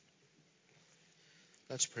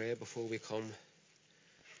Let's pray before we come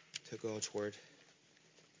to God's word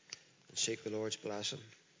and seek the Lord's blessing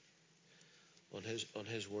on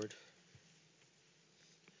his word.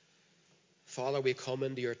 Father, we come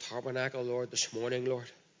into your tabernacle, Lord, this morning,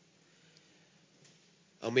 Lord,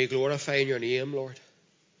 and we glorify in your name, Lord.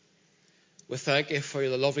 We thank you for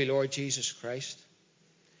the lovely Lord Jesus Christ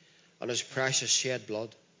and his precious shed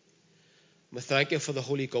blood. We thank you for the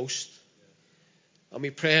Holy Ghost. And we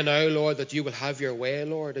pray now, Lord, that you will have your way,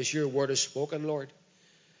 Lord, as your word is spoken, Lord.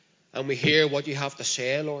 And we hear what you have to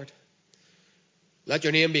say, Lord. Let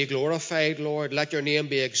your name be glorified, Lord. Let your name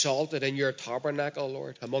be exalted in your tabernacle,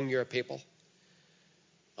 Lord, among your people.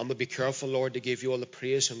 And we'll be careful, Lord, to give you all the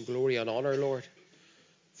praise and glory and honour, Lord.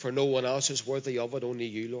 For no one else is worthy of it, only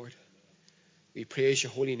you, Lord. We praise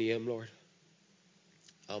your holy name, Lord.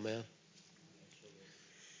 Amen.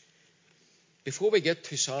 Before we get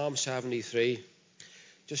to Psalm 73,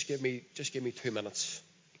 just give me 2 minutes.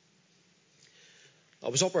 I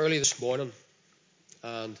was up early this morning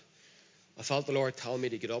and I felt the Lord tell me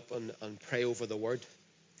to get up and pray over the word.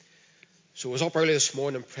 So I was up early this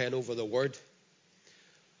morning praying over the word.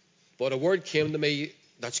 But a word came to me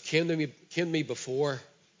before,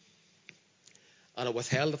 and I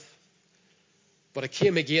withheld it. But it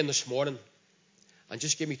came again this morning. And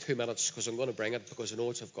just give me 2 minutes because I'm going to bring it because I know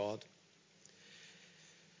it's of God.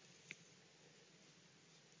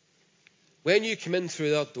 When you come in through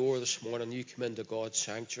that door this morning, you come into God's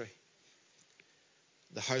sanctuary,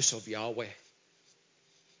 the house of Yahweh.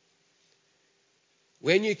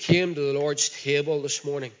 When you came to the Lord's table this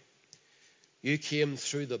morning, you came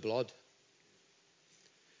through the blood.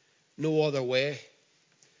 No other way,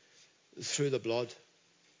 through the blood.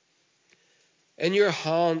 In your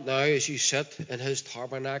hand now, as you sit in his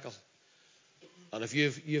tabernacle, and if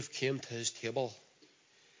you've came to his table,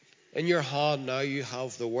 in your hand now you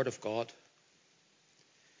have the word of God.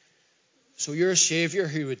 So your Saviour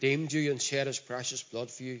who redeemed you and shed his precious blood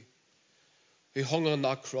for you, who hung on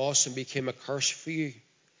that cross and became a curse for you,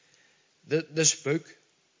 this book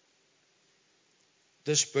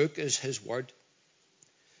is his word.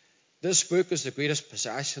 This book is the greatest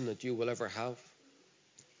possession that you will ever have.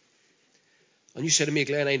 And you say to me,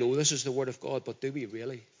 Glenn, I know this is the word of God, but do we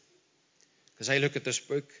really? Because I look at this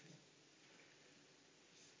book,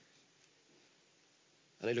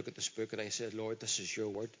 and I said, Lord, this is your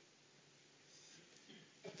word.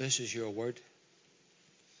 This is your word.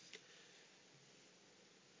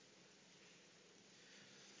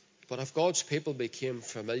 But if God's people became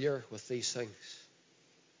familiar with these things,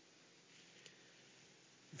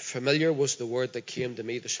 familiar was the word that came to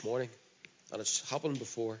me this morning, and it's happened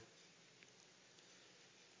before.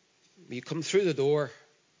 We come through the door,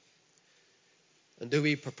 and do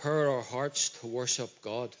we prepare our hearts to worship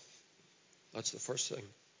God? That's the first thing.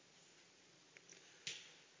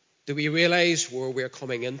 Do we realize where we're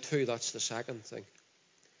coming into? That's the second thing.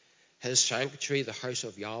 His sanctuary, the house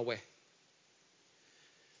of Yahweh.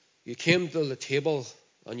 You came to the table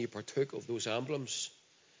and you partook of those emblems,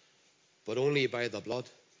 but only by the blood.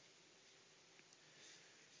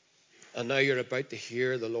 And now you're about to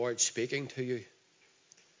hear the Lord speaking to you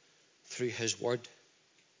through his word.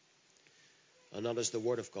 And that is the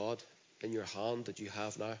word of God in your hand that you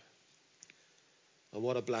have now. And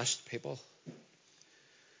what a blessed people.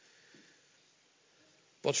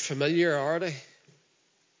 But familiarity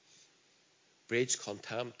breeds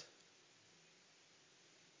contempt.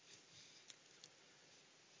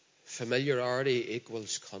 Familiarity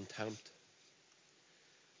equals contempt.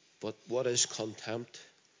 But what is contempt?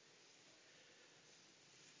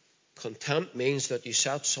 Contempt means that you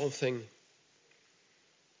set something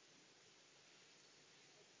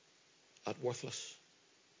at worthless.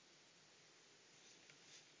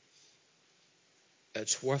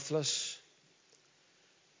 It's worthless.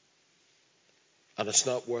 And it's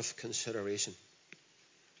not worth consideration.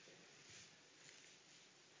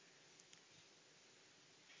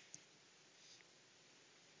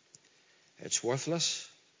 It's worthless.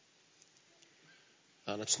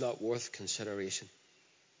 And it's not worth consideration.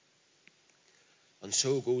 And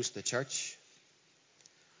so goes the church.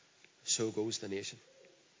 So goes the nation.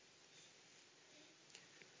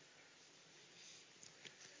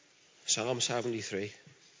 Psalm 73.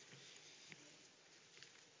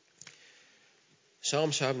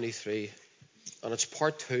 Psalm 73, and it's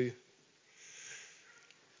part 2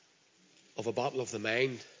 of a battle of the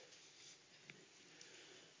mind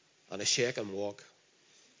and a shake and walk.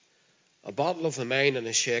 A battle of the mind and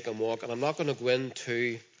a shake and walk. And I'm not going to go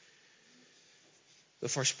into the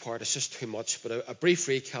first part, it's just too much, but a brief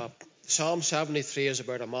recap. Psalm 73 is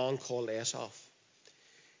about a man called Asaph.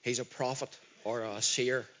 He's a prophet or a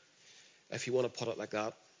seer if you want to put it like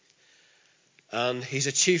that. And he's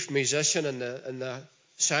a chief musician in the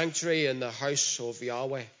sanctuary in the house of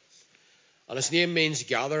Yahweh. And his name means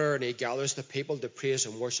gatherer, and he gathers the people to praise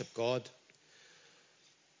and worship God.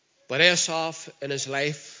 But Asaph in his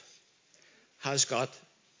life has got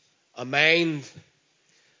a mind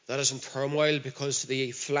that is in turmoil because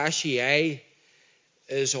the flashy eye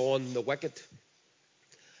is on the wicked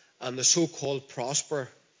and the so-called prosper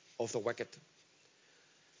of the wicked.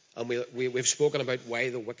 And we've spoken about why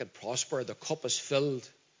the wicked prosper. The cup is filled.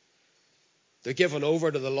 They're given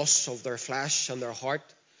over to the lusts of their flesh and their heart.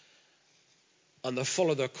 And the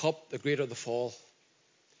fuller their cup, the greater the fall.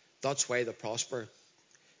 That's why they prosper.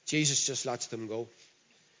 Jesus just lets them go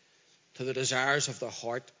to the desires of their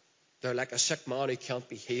heart. They're like a sick man who can't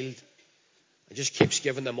be healed. And just keeps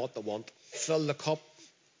giving them what they want. Fill the cup,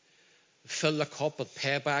 but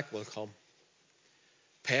payback will come.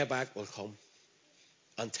 Payback will come.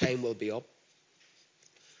 And time will be up.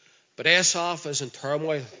 But Asaph is in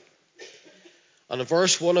turmoil. And in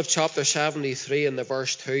verse 1 of chapter 73 and the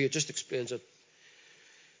verse 2, it just explains it.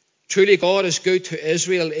 Truly God is good to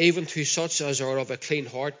Israel, even to such as are of a clean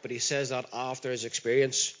heart. But he says that after his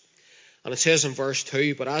experience. And it says in verse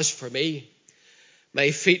 2, but as for me,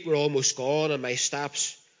 my feet were almost gone and my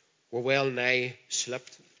steps were well nigh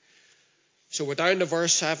slipped. So we're down to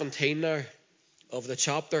verse 17 now of the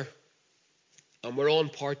chapter. And we're on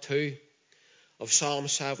part 2 of Psalm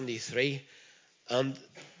 73. And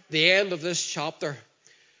the end of this chapter,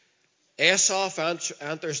 Asaph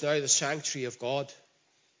enters now the sanctuary of God.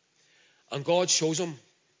 And God shows him.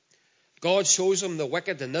 God shows him the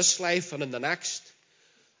wicked in this life and in the next.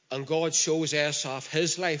 And God shows Asaph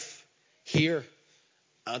his life here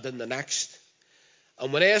and in the next.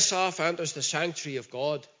 And when Asaph enters the sanctuary of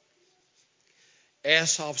God,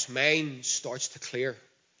 Asaph's mind starts to clear.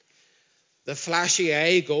 The flashy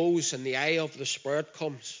eye goes and the eye of the Spirit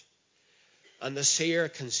comes. And the seer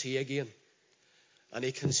can see again. And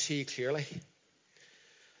he can see clearly.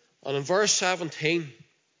 And in verse 17,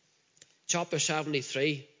 chapter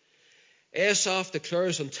 73, Asaph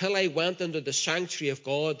declares, until I went into the sanctuary of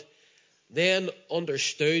God, then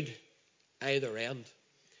understood I their end.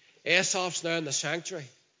 Asaph's now in the sanctuary.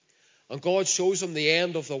 And God shows him the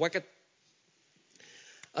end of the wicked.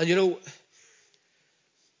 And you know,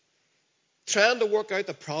 trying to work out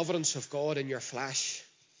the providence of God in your flesh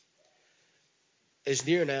is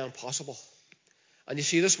near now impossible. And you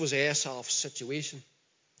see, this was Asaph's situation.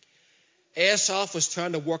 Asaph was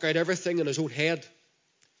trying to work out everything in his own head,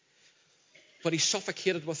 but he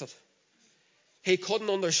suffocated with it. He couldn't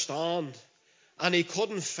understand, and he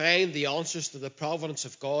couldn't find the answers to the providence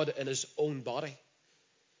of God in his own body.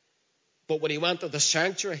 But when he went to the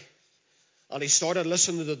sanctuary and he started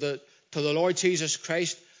listening to the Lord Jesus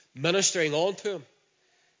Christ ministering on to him,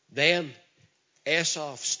 then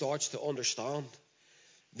Asaph starts to understand.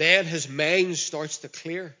 Then his mind starts to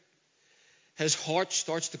clear. His heart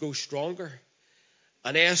starts to grow stronger.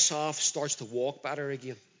 And Asaph starts to walk better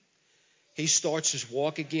again. He starts his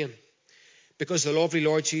walk again. Because the lovely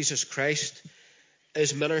Lord Jesus Christ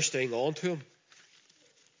is ministering on to him.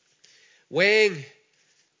 Weighing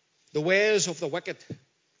the ways of the wicked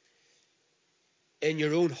in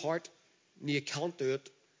your own heart. And you can't do it.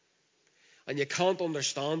 And you can't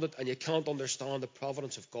understand it. And you can't understand the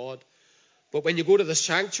providence of God. But when you go to the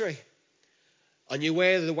sanctuary and you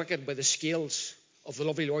weigh the wicked by the scales of the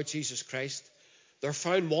lovely Lord Jesus Christ, they're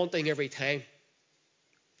found wanting every time.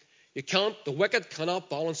 The wicked cannot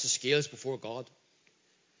balance the scales before God.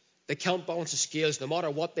 They can't balance the scales no matter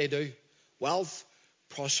what they do. Wealth,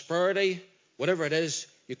 prosperity, whatever it is,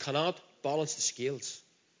 you cannot balance the scales.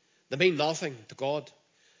 They mean nothing to God.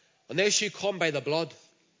 Unless you come by the blood,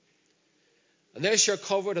 unless you're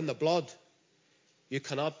covered in the blood, you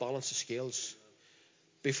cannot balance the scales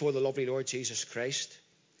before the lovely Lord Jesus Christ.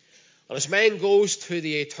 And his mind goes to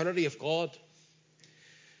the eternity of God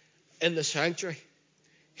in the sanctuary.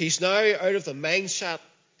 He's now out of the mindset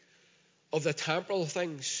of the temporal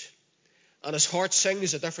things. And his heart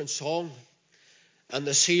sings a different song. And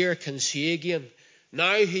the seer can see again.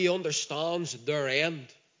 Now he understands their end.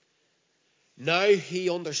 Now he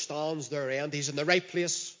understands their end. He's in the right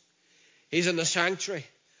place. He's in the sanctuary.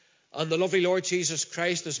 And the lovely Lord Jesus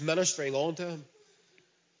Christ is ministering on to him.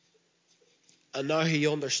 And now he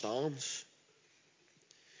understands.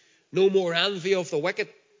 No more envy of the wicked,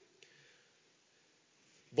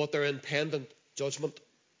 but their impending judgment.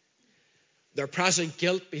 Their present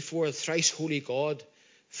guilt before a thrice holy God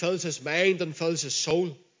fills his mind and fills his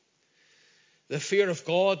soul. The fear of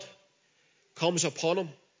God comes upon him,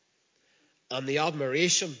 and the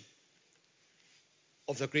admiration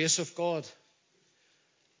of the grace of God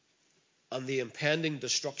and the impending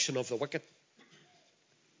destruction of the wicked.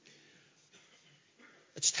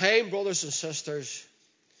 It's time, brothers and sisters,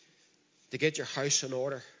 to get your house in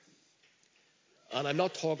order. And I'm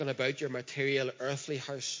not talking about your material, earthly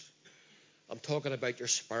house. I'm talking about your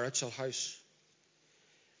spiritual house.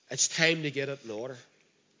 It's time to get it in order.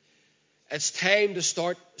 It's time to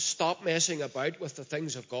stop messing about with the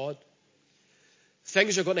things of God.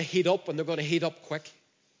 Things are going to heat up, and they're going to heat up quick.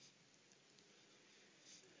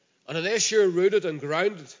 And unless you're rooted and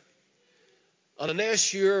grounded, and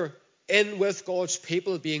unless you're in with God's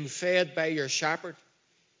people, being fed by your shepherd,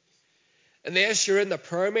 unless you're in the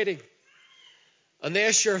prayer meeting,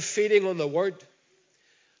 unless you're feeding on the word,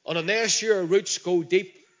 and unless your roots go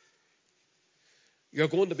deep, you're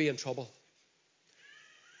going to be in trouble.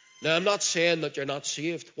 Now, I'm not saying that you're not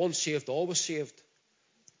saved. Once saved, always saved.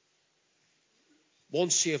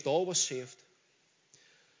 Once saved, always saved.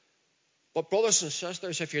 But brothers and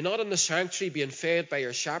sisters, if you're not in the sanctuary being fed by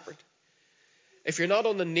your shepherd, if you're not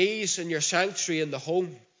on the knees in your sanctuary in the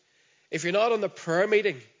home, if you're not on the prayer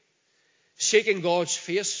meeting seeking God's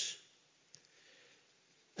face,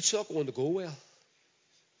 it's not going to go well.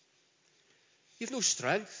 You've no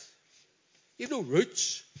strength. You've no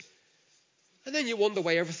roots. And then you wonder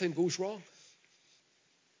why everything goes wrong.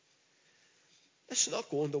 It's not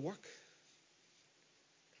going to work.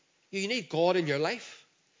 You need God in your life.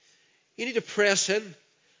 You need to press in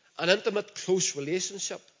an intimate, close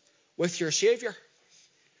relationship with your Saviour.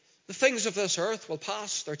 The things of this earth will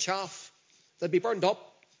pass. They're chaff. They'll be burned up.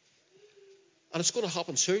 And it's going to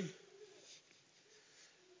happen soon.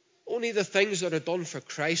 Only the things that are done for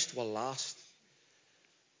Christ will last.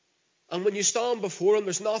 And when you stand before Him,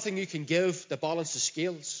 there's nothing you can give to balance the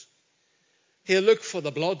scales. He'll look for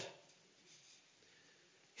the blood.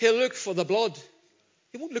 He'll look for the blood.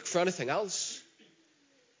 He won't look for anything else.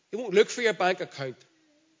 He won't look for your bank account.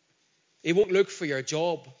 He won't look for your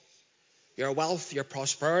job, your wealth, your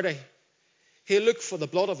prosperity. He'll look for the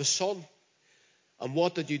blood of His Son. And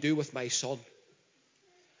what did you do with my Son?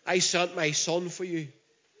 I sent my Son for you.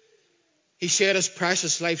 He shed His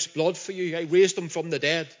precious life's blood for you. I raised Him from the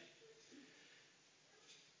dead.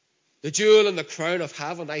 The jewel and the crown of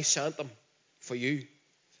heaven, I sent Him for you.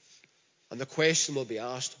 And the question will be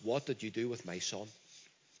asked, what did you do with my Son?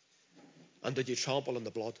 And did you trample on the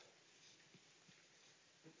blood?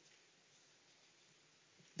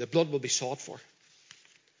 The blood will be sought for.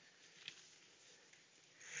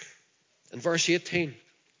 In verse 18,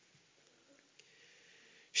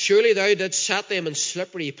 surely thou didst set them in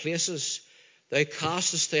slippery places, thou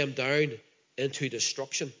castest them down into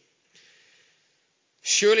destruction.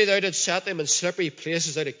 Surely thou didst set them in slippery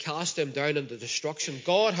places, thou didst cast them down into destruction.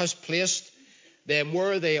 God has placed them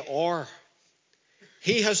where they are.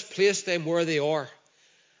 He has placed them where they are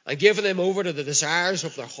and given them over to the desires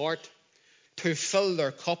of their heart to fill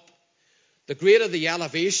their cup. The greater the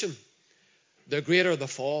elevation, the greater the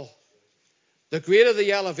fall. The greater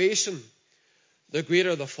the elevation, the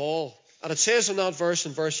greater the fall. And it says in that verse,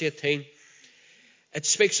 in verse 18, it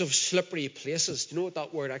speaks of slippery places. Do you know what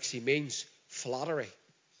that word actually means? Flattery.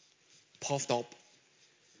 Puffed up.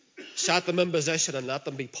 Set them in position and let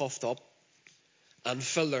them be puffed up and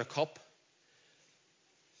fill their cup.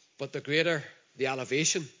 But the greater the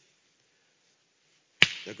elevation,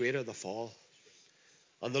 the greater the fall.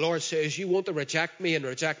 And the Lord says, you want to reject me and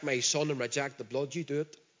reject my Son and reject the blood, you do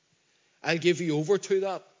it. I'll give you over to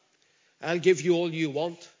that. I'll give you all you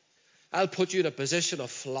want. I'll put you in a position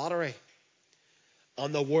of flattery.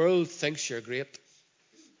 And the world thinks you're great.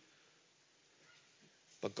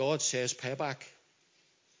 But God says, payback.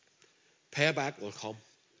 Payback will come.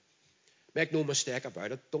 Make no mistake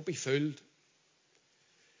about it. Don't be fooled.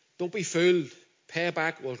 Don't be fooled.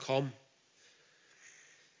 Payback will come.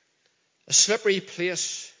 A slippery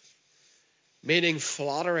place, meaning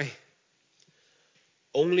flattery,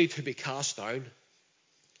 only to be cast down.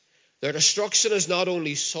 Their destruction is not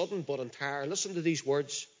only sudden but entire. Listen to these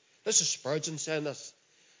words. This is Spurgeon saying this.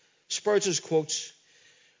 Spurgeon's quotes.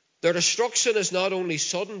 Their destruction is not only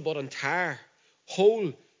sudden but entire,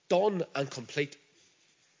 whole, done and complete.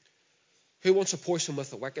 Who wants a portion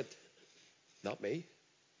with the wicked? Not me.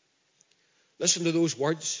 Listen to those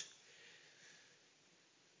words.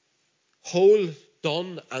 Whole,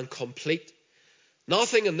 done and complete.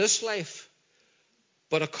 Nothing in this life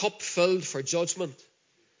but a cup filled for judgment,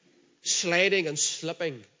 sliding and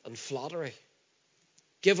slipping and flattery,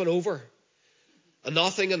 given over, and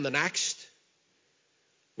nothing in the next,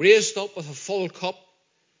 raised up with a full cup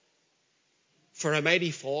for a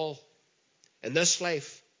mighty fall in this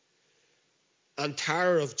life, and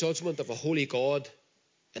terror of judgment of a holy God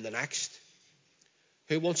in the next.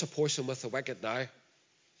 Who wants a portion with the wicked now?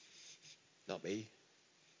 not me.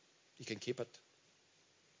 You can keep it.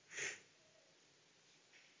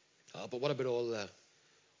 But what about all the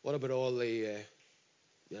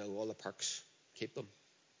all the perks? Keep them.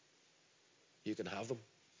 You can have them.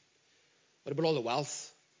 What about all the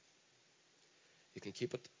wealth? You can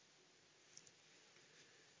keep it.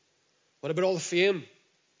 What about all the fame?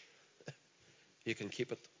 You can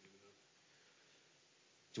keep it.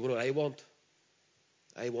 Do you know what I want?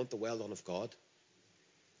 I want the well done of God.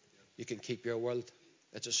 You can keep your world.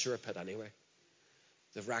 It's a sewer pit anyway.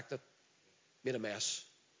 They've wrecked it, made a mess.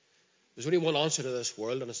 There's only one answer to this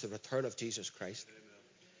world, and it's the return of Jesus Christ.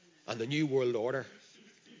 And the new world order.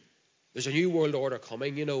 There's a new world order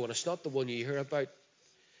coming, and it's not the one you hear about.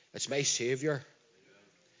 It's my Saviour.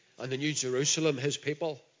 And the new Jerusalem, his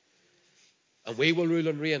people. And we will rule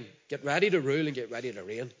and reign. Get ready to rule and get ready to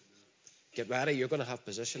reign. Get ready, you're going to have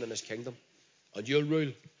position in his kingdom. And you'll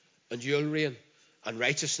rule and you'll reign. And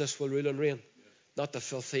righteousness will rule and reign. Not the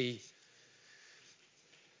filthy...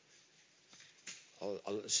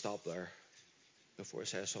 I'll stop there before I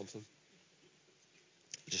say something.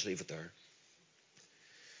 I'll just leave it there.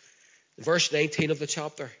 In verse 19 of the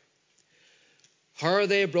chapter. How are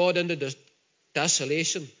they brought into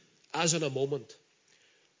desolation as in a moment?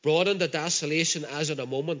 Brought into desolation as in a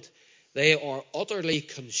moment. They are utterly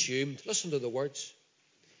consumed. Listen to the words.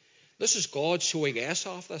 This is God showing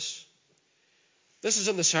Asaph this. This is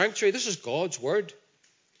in the sanctuary. This is God's word.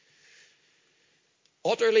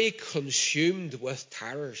 Utterly consumed with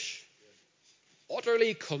terrors.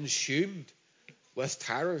 Utterly consumed with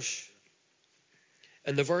terrors.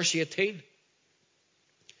 In the verse 19.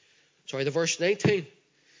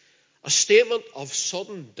 A statement of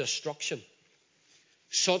sudden destruction.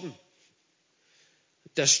 Sudden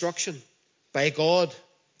destruction by God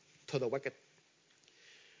to the wicked.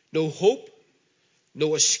 No hope,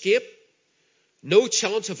 no escape, no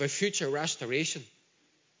chance of a future restoration.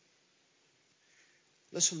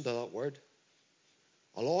 Listen to that word.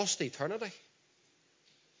 A lost eternity.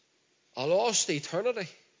 A lost eternity.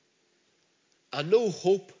 And no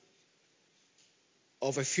hope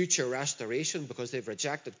of a future restoration because they've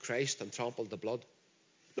rejected Christ and trampled the blood.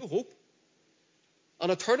 No hope. An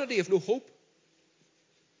eternity of no hope.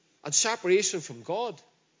 And separation from God.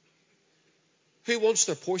 Who wants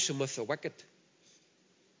their portion with the wicked?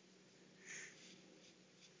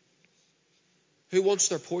 Who wants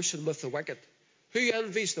their portion with the wicked? Who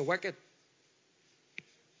envies the wicked?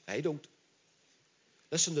 I don't.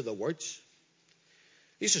 Listen to the words.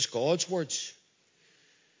 These are God's words.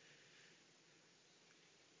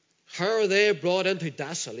 How are they brought into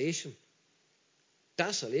desolation?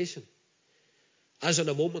 Desolation. As in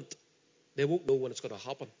a moment. They won't know when it's going to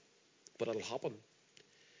happen. But it'll happen.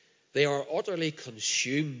 They are utterly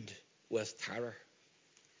consumed with terror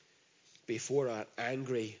before an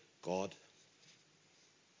angry God.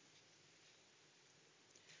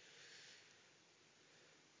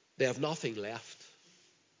 They have nothing left.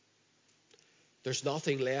 There's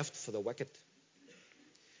nothing left for the wicked.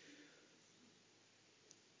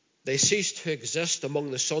 They cease to exist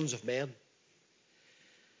among the sons of men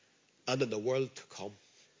and in the world to come.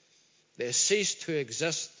 They cease to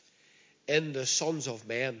exist in the sons of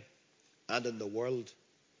men and in the world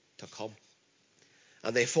to come.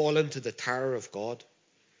 And they fall into the terror of God.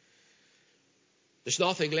 There's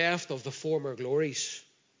nothing left of the former glories.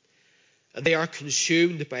 And they are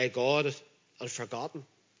consumed by God and forgotten.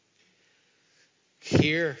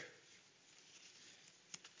 Here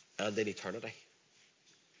and in eternity.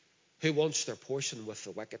 Who wants their portion with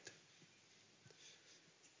the wicked?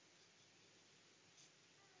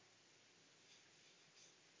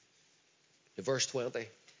 In verse 20.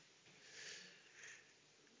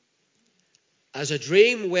 As a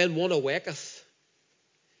dream when one awaketh,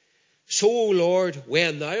 so, O Lord,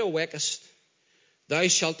 when thou awakest, thou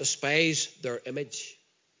shalt despise their image.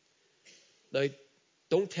 Now,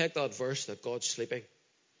 don't take that verse that God's sleeping.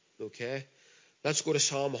 Okay? Let's go to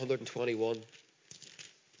Psalm 121.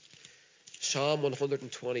 Psalm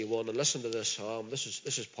 121, and listen to this psalm. This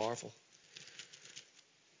is powerful.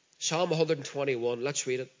 Psalm 121, let's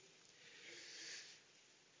read it.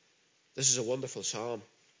 This is a wonderful psalm.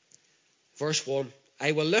 Verse 1.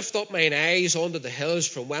 I will lift up mine eyes unto the hills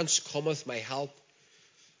from whence cometh my help.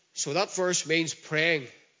 So that verse means praying.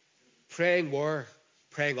 Praying where?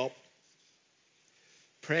 Praying up.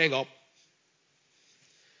 Praying up.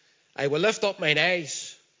 I will lift up mine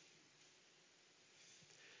eyes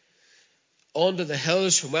unto the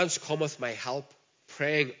hills from whence cometh my help.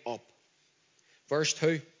 Praying up. Verse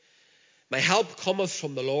 2. My help cometh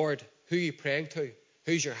from the Lord. Who are you praying to?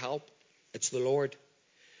 Who's your help? It's the Lord,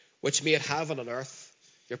 which made heaven and earth.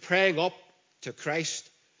 You're praying up to Christ,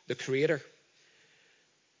 the Creator.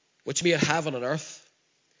 which made heaven and earth.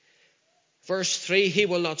 Verse 3, he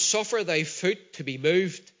will not suffer thy foot to be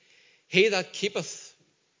moved. He that keepeth,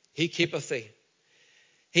 he keepeth thee.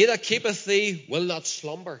 He that keepeth thee will not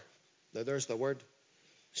slumber. Now there's the word,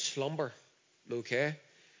 slumber. Okay?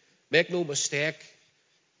 Make no mistake,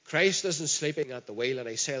 Christ isn't sleeping at the wheel, and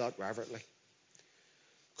I say that reverently.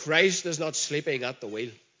 Christ is not sleeping at the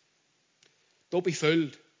wheel. Don't be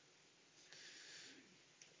fooled.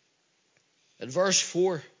 In verse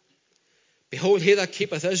 4, behold, he that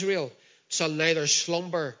keepeth Israel shall neither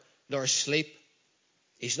slumber nor sleep.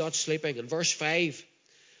 He's not sleeping. In verse 5,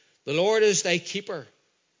 the Lord is thy keeper.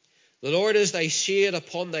 The Lord is thy shade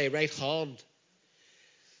upon thy right hand.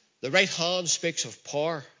 The right hand speaks of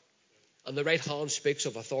power, and the right hand speaks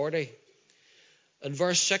of authority. In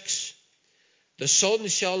verse 6, the sun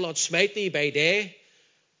shall not smite thee by day,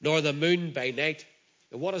 nor the moon by night.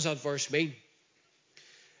 And what does that verse mean?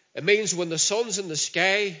 It means when the sun's in the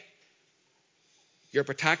sky, you're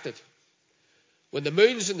protected. When the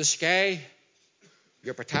moon's in the sky,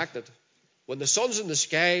 you're protected. When the sun's in the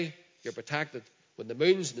sky, you're protected. When the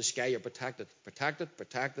moon's in the sky, you're protected. Protected,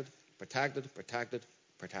 protected, protected, protected,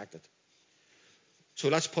 protected. So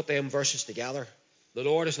let's put them verses together. The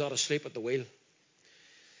Lord is not asleep at the wheel.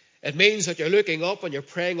 It means that you're looking up and you're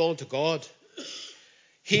praying on to God.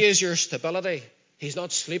 He is your stability. He's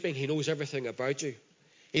not sleeping. He knows everything about you.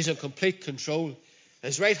 He's in complete control.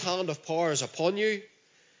 His right hand of power is upon you,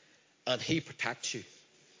 and he protects you.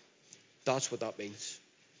 That's what that means.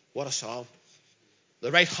 What a psalm.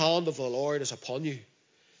 The right hand of the Lord is upon you,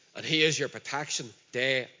 and he is your protection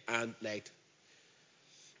day and night.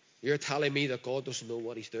 You're telling me that God doesn't know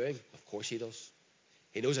what he's doing? Of course he does.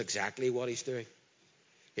 He knows exactly what he's doing.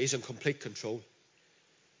 He's in complete control.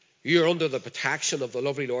 You're under the protection of the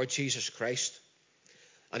lovely Lord Jesus Christ,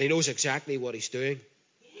 and he knows exactly what he's doing.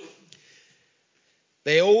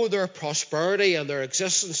 They owe their prosperity and their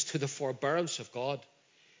existence to the forbearance of God.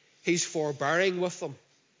 He's forbearing with them.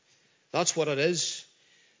 That's what it is.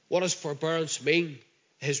 What does forbearance mean?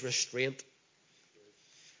 His restraint.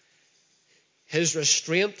 His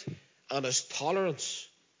restraint and his tolerance.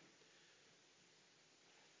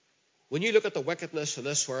 When you look at the wickedness in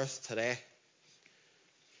this earth today,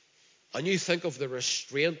 and you think of the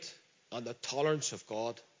restraint and the tolerance of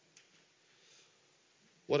God,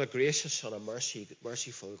 what a gracious and a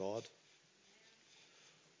merciful God.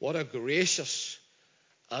 What a gracious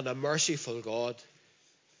and a merciful God.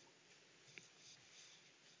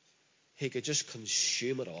 He could just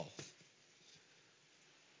consume it all.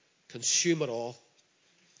 Consume it all.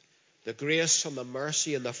 The grace and the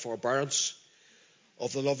mercy and the forbearance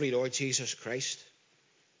of the lovely Lord Jesus Christ.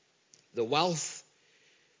 The wealth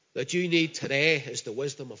that you need today is the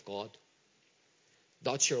wisdom of God.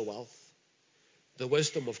 That's your wealth. The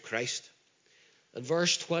wisdom of Christ. In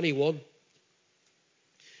verse 21,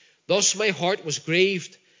 thus my heart was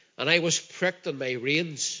grieved, and I was pricked in my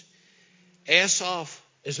reins. Asaph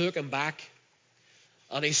is looking back,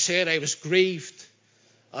 and he's saying, I was grieved,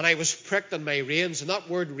 and I was pricked in my reins. And that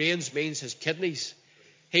word reins means his kidneys.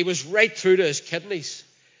 He was right through to his kidneys.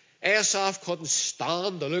 Asaph couldn't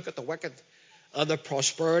stand to look at the wicked and the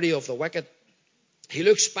prosperity of the wicked. He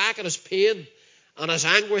looks back at his pain and his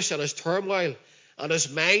anguish and his turmoil, and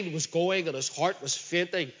his mind was going, and his heart was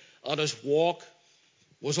fainting, and his walk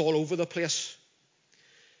was all over the place.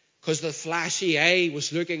 Because the flashy eye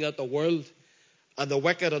was looking at the world and the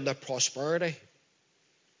wicked and the prosperity.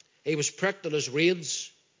 He was pricked in his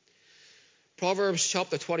reins. Proverbs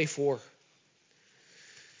chapter 24.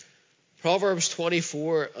 Proverbs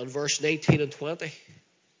 24 and verse 19 and 20.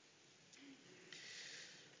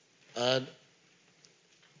 And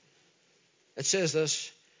it says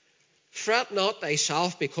this, fret not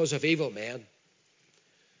thyself because of evil men.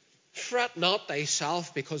 Fret not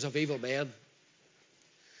thyself because of evil men.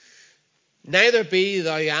 Neither be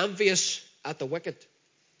thou envious at the wicked.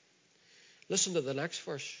 Listen to the next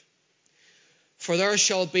verse. For there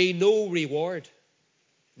shall be no reward,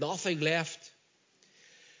 nothing left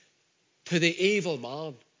to the evil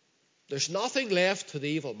man. There's nothing left to the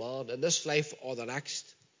evil man in this life or the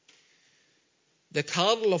next. The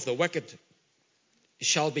candle of the wicked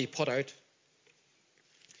shall be put out.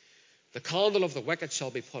 The candle of the wicked shall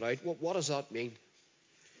be put out. What does that mean?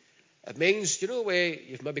 It means, you know the way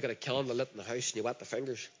you've maybe got a candle lit in the house and you wet the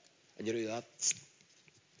fingers and you do that?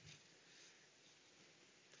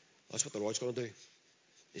 That's what the Lord's going to do.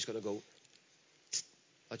 He's going to go,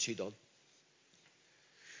 that's you done.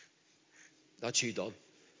 That's you done.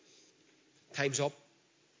 Time's up.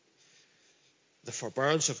 The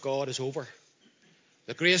forbearance of God is over.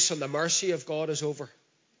 The grace and the mercy of God is over.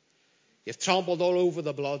 You've trampled all over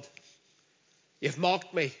the blood. You've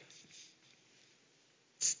mocked me.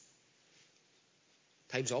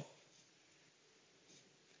 Time's up.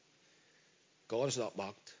 God is not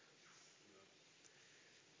mocked.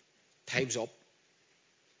 Time's up.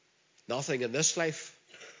 Nothing in this life,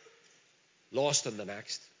 lost in the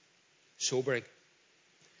next. Sobering.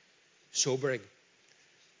 Sobering.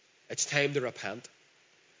 It's time to repent.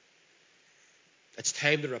 It's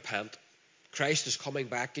time to repent. Christ is coming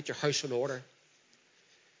back. Get your house in order.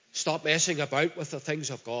 Stop messing about with the things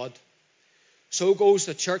of God. So goes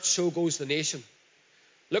the church, so goes the nation.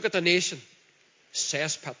 Look at the nation.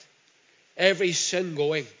 Cesspit. Every sin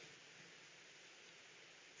going.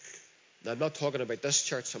 Now, I'm not talking about this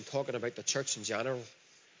church. I'm talking about the church in general.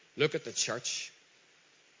 Look at the church.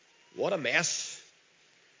 What a mess.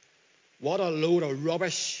 What a load of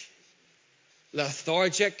rubbish.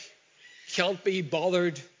 Lethargic. Can't be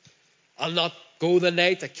bothered. I'll not go the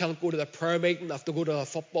night. I can't go to the prayer meeting. I have to go to a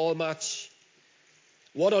football match.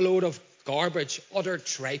 What a load of garbage. Utter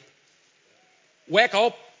tripe. Wake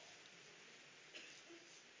up.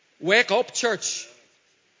 Wake up, church.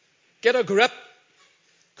 Get a grip.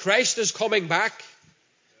 Christ is coming back.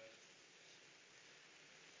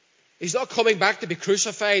 He's not coming back to be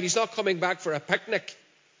crucified. He's not coming back for a picnic.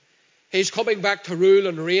 He's coming back to rule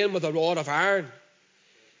and reign with a rod of iron.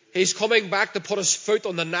 He's coming back to put his foot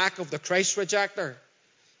on the neck of the Christ rejecter.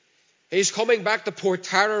 He's coming back to pour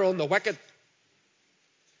terror on the wicked.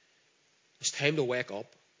 It's time to wake up.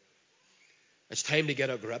 It's time to get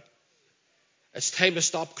a grip. It's time to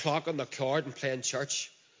stop clocking the card and playing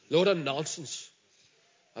church. Load of nonsense.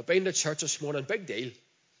 I've been to church this morning. Big deal.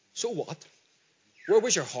 So what? Where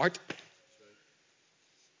was your heart?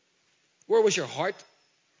 Where was your heart?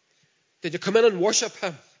 Did you come in and worship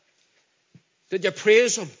him? Did you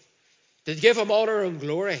praise him? Did you give him honor and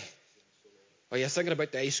glory? Or are you thinking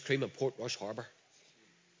about the ice cream in Portrush Harbour?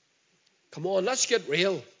 Come on, let's get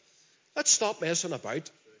real. Let's stop messing about.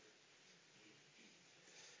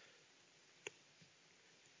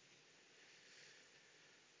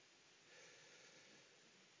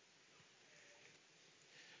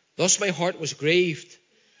 Thus my heart was grieved,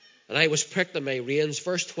 and I was pricked in my reins.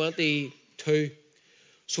 Verse 22.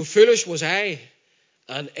 So foolish was I,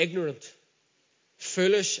 and ignorant.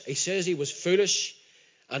 Foolish. He says he was foolish,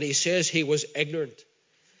 and he says he was ignorant.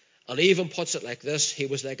 And he even puts it like this. He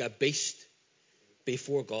was like a beast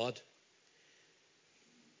before God.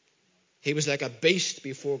 He was like a beast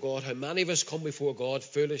before God. How many of us come before God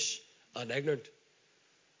foolish and ignorant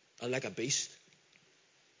and like a beast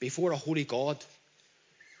before a holy God?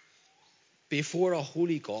 Before a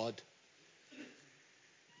holy God.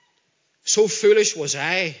 So foolish was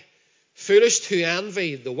I, foolish to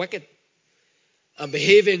envy the wicked, and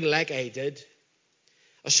behaving like I did,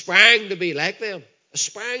 aspiring to be like them,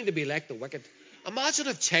 aspiring to be like the wicked. Imagine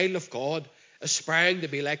a child of God aspiring to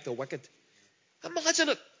be like the wicked. Imagine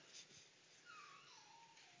it.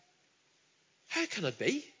 How can it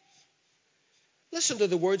be? Listen to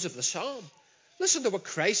the words of the psalm. Listen to what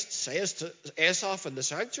Christ says to Asaph in the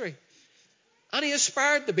sanctuary. And he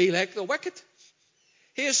aspired to be like the wicked.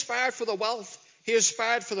 He aspired for the wealth. He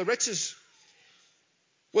aspired for the riches.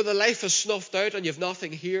 Where the life is snuffed out and you've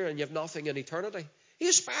nothing here and you've nothing in eternity. He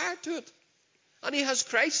aspired to it. And he has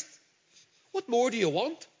Christ. What more do you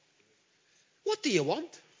want? What do you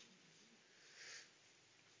want?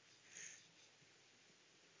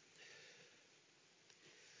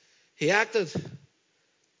 He acted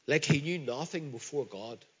like he knew nothing before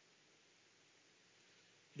God.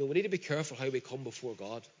 You know, we need to be careful how we come before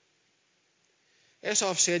God.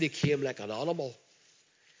 Asaph said he came like an animal.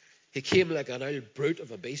 He came like an old brute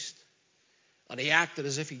of a beast. And he acted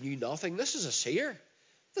as if he knew nothing. This is a seer.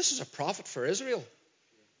 This is a prophet for Israel.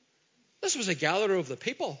 This was a gatherer of the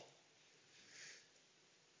people.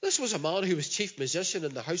 This was a man who was chief musician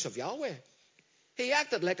in the house of Yahweh. He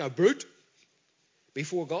acted like a brute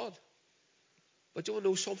before God. But you want to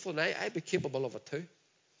know something? I'd be capable of it too.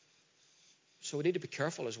 So we need to be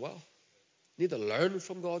careful as well. We need to learn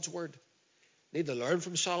from God's word. We need to learn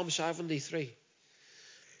from Psalm 73.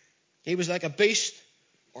 He was like a beast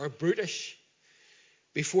or brutish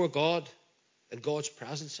before God in God's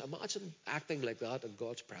presence. Imagine acting like that in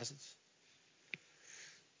God's presence.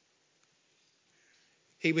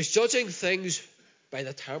 He was judging things by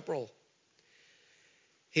the temporal.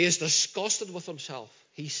 He is disgusted with himself.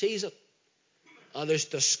 He sees it. And there's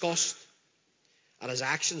disgust at his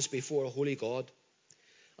actions before a holy God.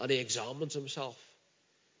 And he examines himself.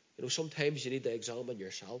 You know, sometimes you need to examine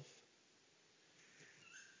yourself.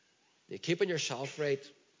 You're keeping yourself right.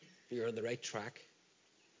 You're on the right track.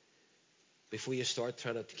 Before you start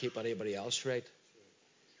trying to keep anybody else right.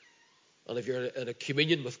 And if you're in a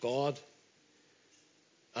communion with God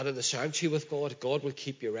and in the sanctuary with God, God will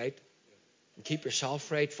keep you right. And keep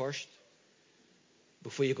yourself right first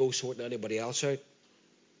before you go sorting anybody else out.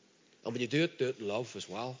 And when you do it in love as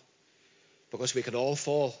well. Because we can all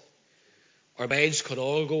fall. Our minds can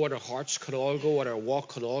all go, and our hearts can all go, and our walk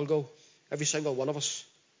can all go. Every single one of us.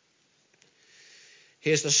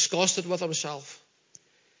 He is disgusted with himself.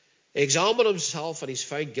 He examined himself and he's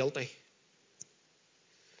found guilty.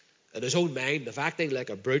 In his own mind, of acting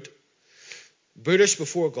like a brute. Brutish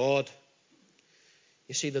before God.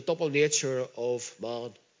 You see, the double nature of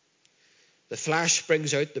man. The flesh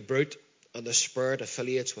brings out the brute, and the spirit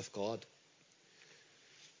affiliates with God.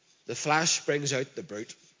 The flesh brings out the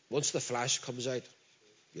brute. Once the flesh comes out,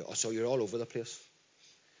 so you're all over the place.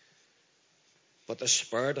 But the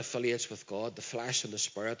spirit affiliates with God, the flesh and the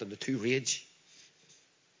spirit, and the two rage.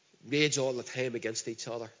 Rage all the time against each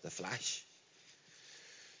other, the flesh.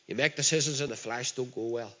 You make decisions in the flesh, don't go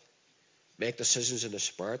well. Make decisions in the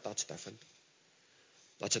spirit, that's different.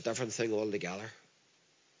 That's a different thing altogether.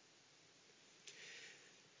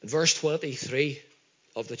 In verse 23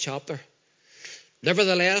 of the chapter,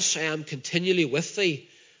 nevertheless, I am continually with thee.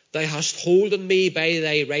 Thou hast holden me by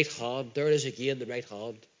thy right hand. There it is again, the right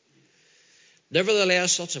hand.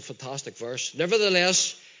 Nevertheless, that's a fantastic verse.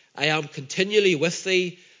 Nevertheless, I am continually with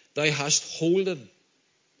thee. Thou hast holden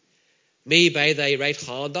me by thy right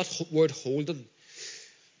hand. That word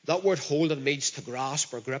holden means to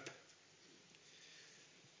grasp or grip.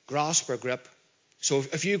 Grasp or grip. So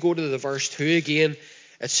if you go to the verse 2 again,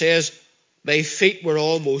 it says, my feet were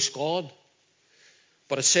almost gone.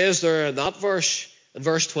 But it says there in that verse, in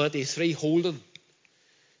verse 23, holden. Do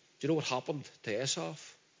you know what happened to Esau?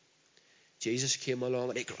 Jesus came along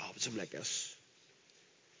and he grabs him like this.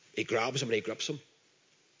 He grabs him and he grips him.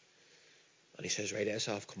 And he says, right,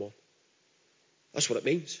 Esau, come on. That's what it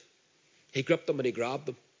means. He gripped him and he grabbed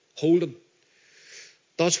him. Hold him.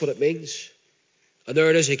 That's what it means. And there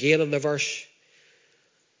it is again in the verse.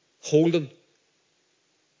 Holding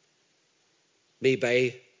me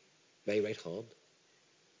by my right hand.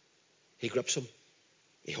 He grips him.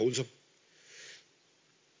 He holds him.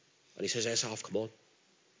 And he says, Esau, come on.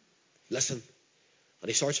 Listen. And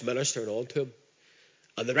he starts ministering on to him.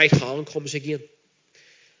 And the right hand comes again.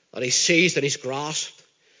 And he's seized and he's grasped.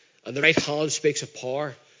 And the right hand speaks of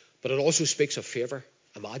power, but it also speaks of favour.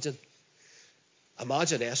 Imagine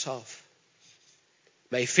Esau.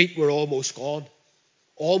 My feet were almost gone.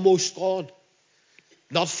 Almost gone.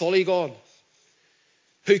 Not fully gone.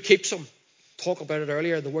 Who keeps them? Talk about it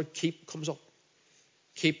earlier. The word keep comes up.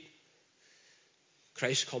 Keep.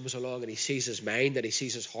 Christ comes along and he sees his mind and he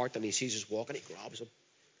sees his heart and he sees his walk and he grabs him.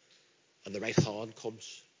 And the right hand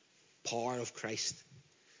comes. Power of Christ.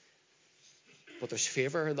 But there's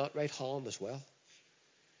favour in that right hand as well.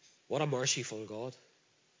 What a merciful God.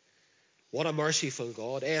 What a merciful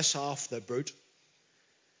God. Esau the brute.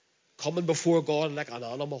 Coming before God like an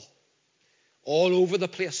animal. All over the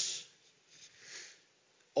place.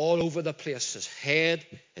 All over the place. His head,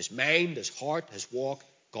 his mind, his heart, his walk,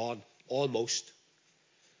 gone. Almost.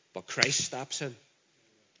 But Christ steps in.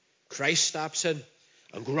 Christ steps in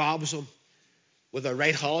and grabs him with the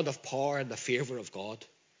right hand of power and the favour of God.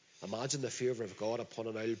 Imagine the favour of God upon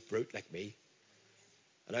an old brute like me.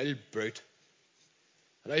 An old brute.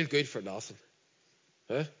 An old good for nothing.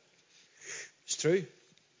 Huh? It's true.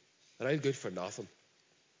 An old good for nothing.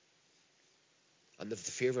 And the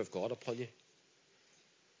favour of God upon you.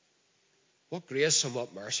 What grace and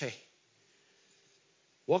what mercy.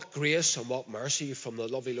 What grace and what mercy from the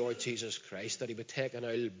lovely Lord Jesus Christ that he would take an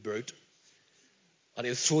old brute and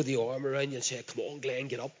he would throw the arm around you and say, come on, Glenn,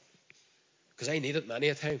 get up. Because I need it many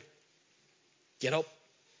a time. Get up.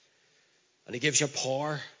 And he gives you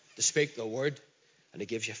power to speak the word. And he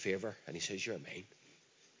gives you favour. And he says, you're mine.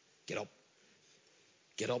 Get up.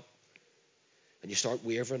 Get up. And you start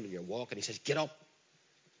wavering in your walk. And he says, get up.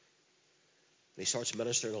 And he starts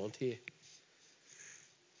ministering on to you.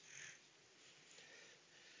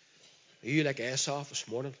 Are you like Esau this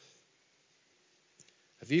morning?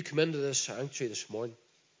 Have you come into this sanctuary this morning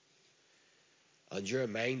and your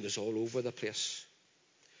mind is all over the place?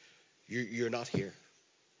 You're not here.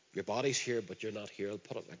 Your body's here, but you're not here. I'll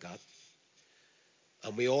put it like that.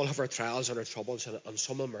 And we all have our trials and our troubles, and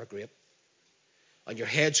some of them are great. And your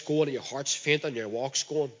head's going, and your heart's faint, and your walk's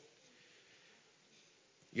going.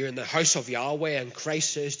 You're in the house of Yahweh, and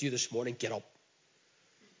Christ says to you this morning, get up.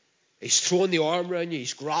 He's throwing the arm around you.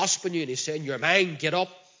 He's grasping you, and he's saying, you're mine, get up.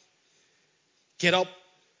 Get up.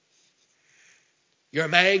 You're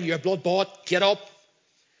mine, you're blood bought, get up.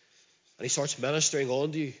 And he starts ministering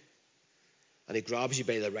on to you. And he grabs you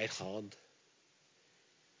by the right hand.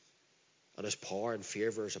 And his power and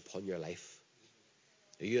favour is upon your life.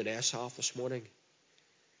 Are you an Esau this morning?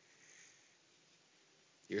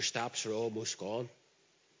 Your steps are almost gone.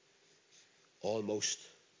 Almost.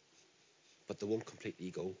 But they won't completely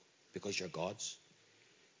go because you're God's.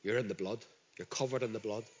 You're in the blood. You're covered in the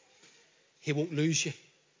blood. He won't lose you.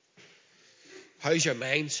 How's your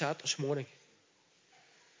mindset this morning?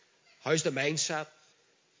 How's the mindset?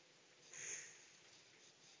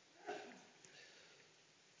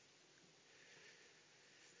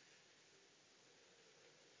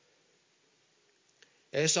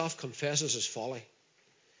 Asaph confesses his folly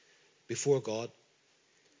before God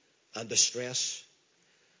and distress,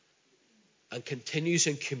 and continues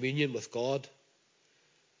in communion with God.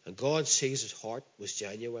 And God sees his heart was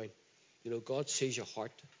genuine. You know, God sees your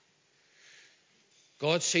heart.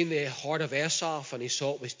 God seen the heart of Asaph and he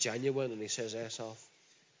saw it was genuine, and he says, Asaph,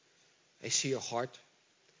 I see your heart.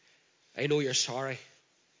 I know you're sorry.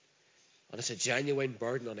 And it's a genuine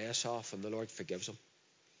burden on Asaph, and the Lord forgives him.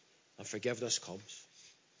 And forgiveness comes.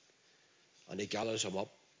 And he gathers him up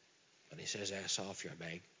and he says, Asaph, you're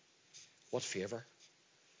mine. What favour?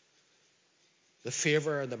 The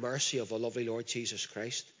favour and the mercy of the lovely Lord Jesus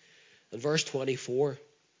Christ. In verse 24,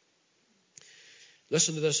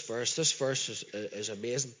 listen to this verse. This verse is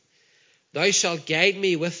amazing. Thou shalt guide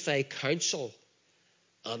me with thy counsel,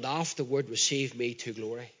 and afterward receive me to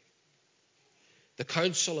glory. The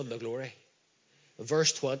counsel and the glory. In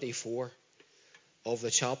verse 24 of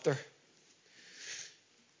the chapter.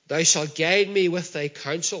 Thou shalt guide me with thy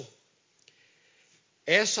counsel.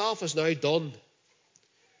 Asaph is now done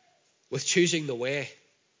with choosing the way,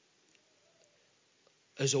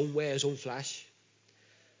 his own flesh,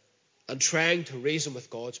 and trying to reason with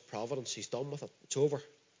God's providence. He's done with it. It's over.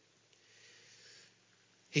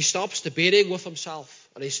 He stops debating with himself,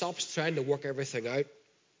 and he stops trying to work everything out.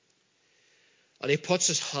 And he puts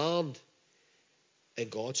his hand in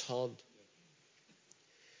God's hand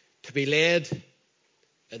to be led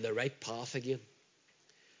in the right path again,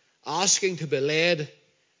 asking to be led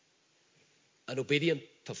and obedient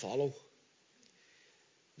to follow.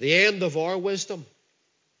 The end of our wisdom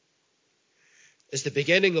is the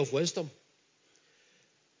beginning of wisdom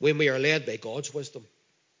when we are led by God's wisdom.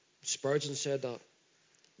 Spurgeon said that.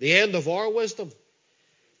 The end of our wisdom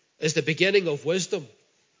is the beginning of wisdom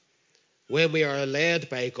when we are led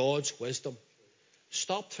by God's wisdom.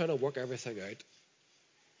 Stop trying to work everything out.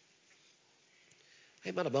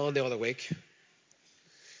 I met a man the other week. I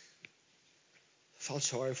felt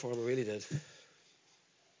sorry for him, I really did.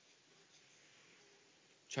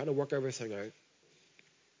 Trying to work everything out.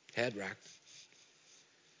 Head racked.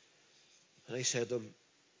 And I said to him,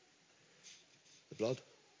 the blood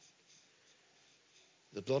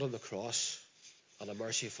on the cross and a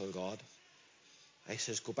merciful God. I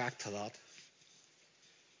says, go back to that.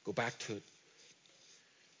 Go back to it.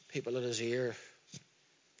 People in his ear.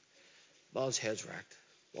 Man's head's racked.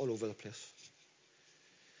 All over the place.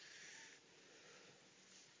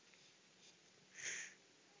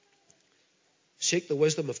 Seek the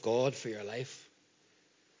wisdom of God for your life.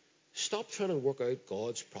 Stop trying to work out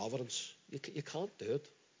God's providence. You can't do it.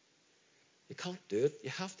 You can't do it. You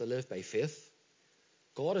have to live by faith.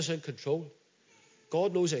 God is in control.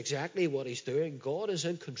 God knows exactly what he's doing. God is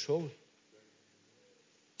in control.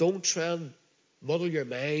 Don't try and muddle your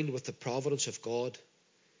mind with the providence of God.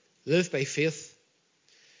 Live by faith.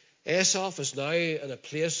 Asaph is now in a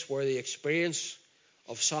place where the experience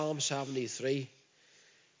of Psalm 73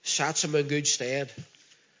 sets him in good stead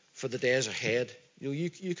for the days ahead. You know,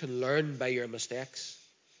 you can learn by your mistakes.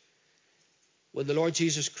 When the Lord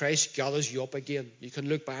Jesus Christ gathers you up again, you can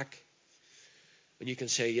look back and you can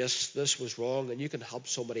say, yes, this was wrong, and you can help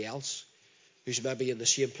somebody else who's maybe in the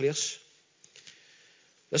same place.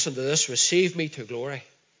 Listen to this. Receive me to glory.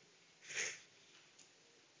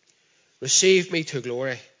 Receive me to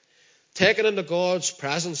glory. Taken into God's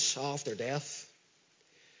presence after death.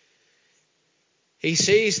 He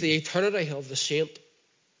sees the eternity of the saint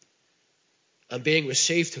and being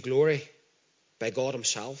received to glory by God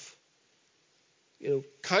himself. You know,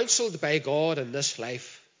 counselled by God in this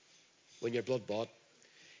life when you're blood bought.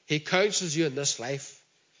 He counsels you in this life,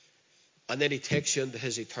 and then he takes you into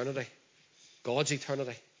his eternity, God's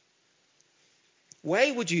eternity.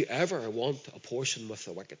 Why would you ever want a portion with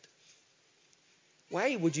the wicked?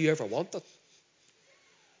 Why would you ever want it?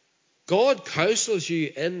 God counsels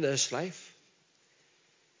you in this life.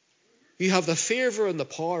 You have the favour and the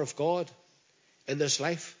power of God in this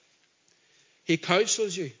life. He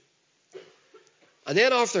counsels you. And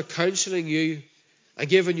then after counselling you and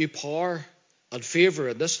giving you power and favour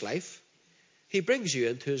in this life, he brings you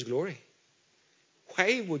into his glory.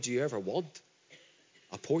 Why would you ever want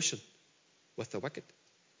a portion with the wicked?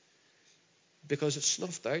 Because it's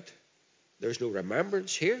snuffed out. There's no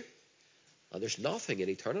remembrance here. And there's nothing in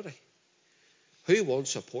eternity. Who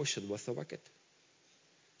wants a portion with the wicked?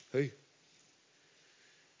 Who?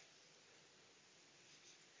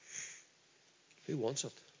 Who wants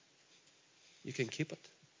it? You can keep it.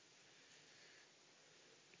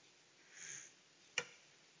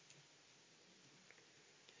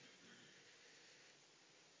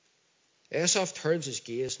 Asaph turns his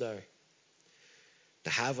gaze now to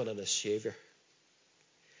heaven and his Saviour.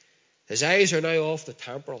 His eyes are now off the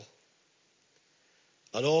temporal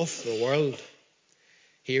and off the world.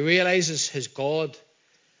 He realizes his God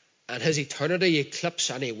and his eternity eclipse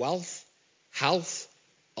any wealth, health,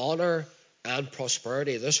 honour and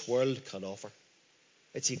prosperity this world can offer.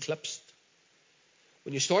 It's eclipsed.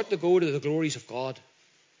 When you start to go to the glories of God,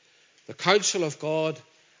 the counsel of God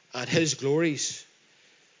and his glories,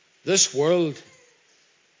 this world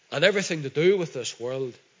and everything to do with this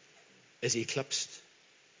world is eclipsed.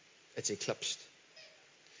 It's eclipsed.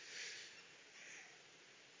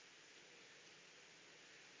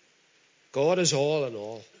 God is all in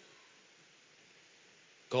all.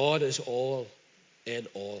 God is all in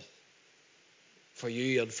all for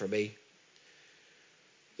you and for me.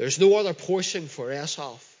 There's no other portion for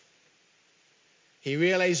Asaph. He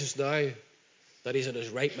realizes now that he's in his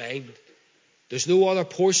right mind. There's no other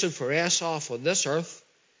portion for Asaph on this earth.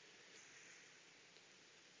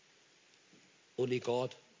 Only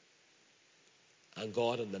God. And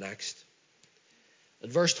God in the next. In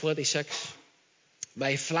verse 26,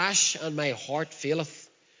 my flesh and my heart faileth,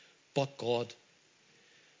 but God.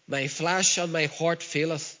 My flesh and my heart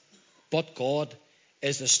faileth, but God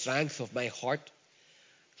is the strength of my heart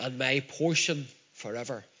and my portion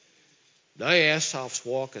forever. Now Asaph's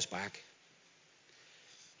walk is back.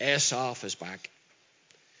 Asaph is back.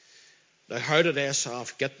 Now how did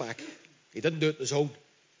Asaph get back? He didn't do it on his own.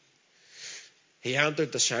 He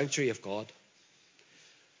entered the sanctuary of God.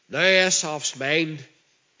 Now Asaph's mind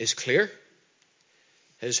is clear.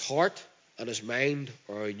 His heart and his mind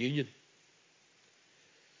are in union.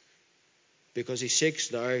 Because he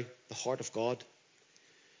seeks now the heart of God.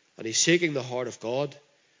 And he's seeking the heart of God.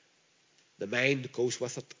 The mind goes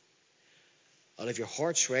with it. And if your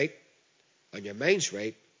heart's right and your mind's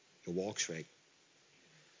right, your walk's right.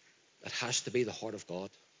 It has to be the heart of God.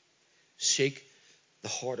 Seek the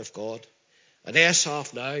heart of God. And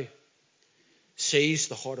Asaph now sees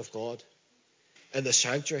the heart of God in the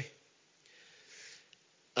sanctuary.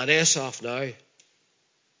 And Asaph now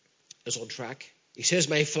is on track. He says,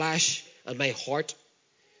 my flesh and my heart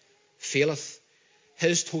faileth.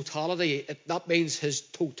 His totality, that means his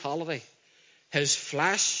totality. His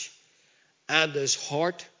flesh and his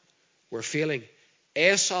heart were failing.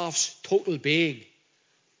 Asaph's total being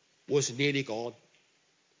was nearly gone.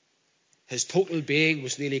 His total being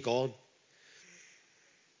was nearly gone.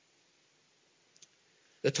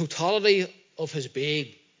 The totality of his being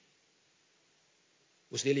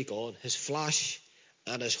was nearly gone. His flesh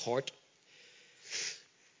and his heart.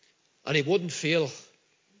 And he wouldn't fail.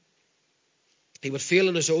 He would fail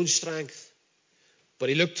in his own strength. But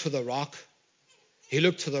he looked to the rock. He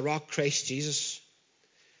looked to the rock, Christ Jesus.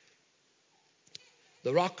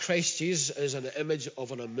 The rock, Christ Jesus, is an image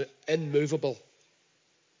of an immovable.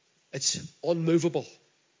 It's unmovable.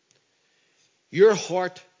 Your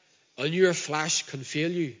heart and your flesh can fail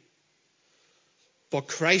you. But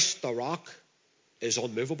Christ, the rock, is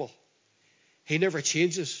unmovable. He never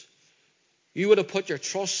changes. You would have put your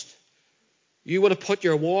trust, you would have put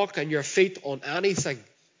your walk and your feet on anything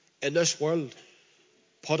in this world.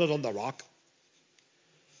 Put it on the rock.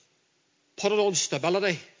 Put it on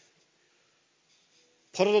stability.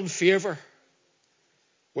 Put it on favour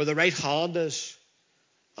where the right hand is,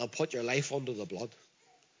 and put your life under the blood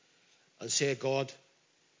and say, God,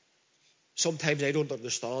 sometimes I don't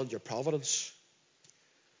understand your providence,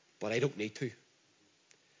 but I don't need to.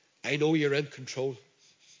 I know you're in control.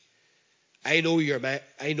 I know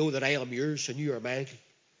that I am yours and you are mine,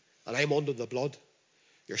 and I'm under the blood.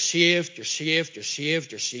 You're saved, you're saved, you're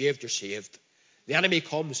saved, you're saved, you're saved. The enemy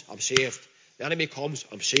comes, I'm saved. The enemy comes,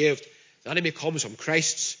 I'm saved. The enemy comes, I'm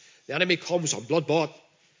Christ's. The enemy comes, I'm blood-bought.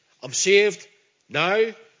 I'm saved now,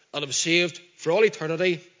 and I'm saved for all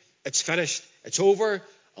eternity. It's finished. It's over.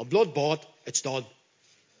 I'm blood-bought. It's done.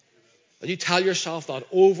 And you tell yourself that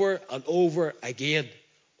over and over again.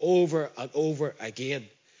 Over and over again.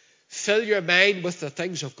 Fill your mind with the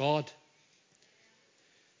things of God.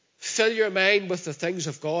 Fill your mind with the things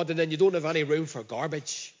of God, and then you don't have any room for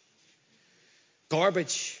garbage.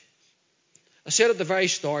 Garbage. I said at the very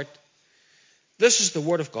start, this is the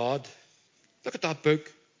Word of God. Look at that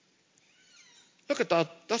book. Look at that.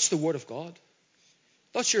 That's the Word of God.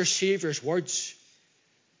 That's your Saviour's words.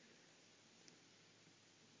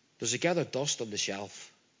 Does it gather dust on the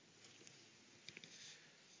shelf?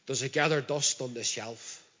 Does it gather dust on the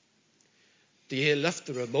shelf? Do you lift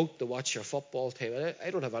the remote to watch your football team?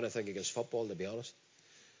 I don't have anything against football, to be honest,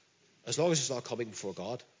 as long as it's not coming before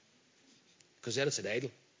God, because then it's an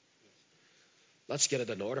idol. Let's get it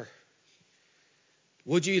in order.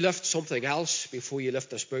 Would you lift something else before you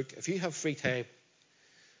lift this book? If you have free time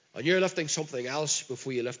and you're lifting something else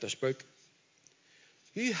before you lift this book,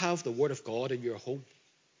 you have the Word of God in your home.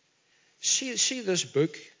 See this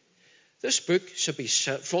book. This book should be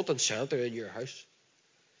front and center in your house.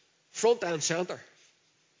 Front and center.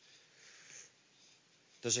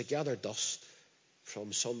 Does it gather dust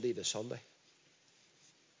from Sunday to Sunday?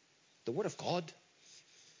 The Word of God.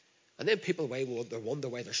 And then people wonder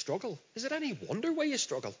why they struggle. Is it any wonder why you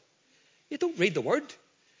struggle? You don't read the Word.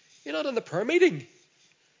 You're not in the prayer meeting.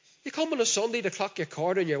 You come on a Sunday to clock your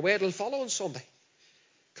card and your way it'll follow on Sunday.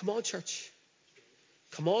 Come on, church.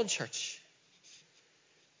 Come on, church.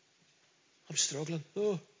 I'm struggling.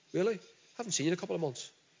 Oh, really? Haven't seen you in a couple of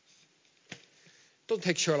months. Don't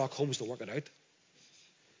take Sherlock Holmes to work it out.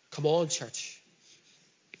 Come on, church.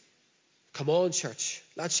 Come on, church.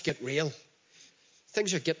 Let's get real.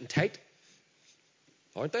 Things are getting tight,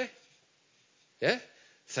 aren't they? Yeah?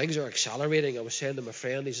 Things are accelerating. I was saying to my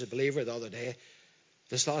friend, he's a believer, the other day,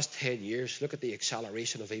 this last 10 years, look at the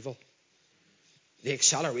acceleration of evil. The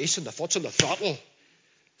acceleration, the foot's on the throttle.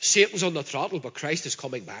 Satan's on the throttle, but Christ is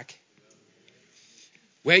coming back.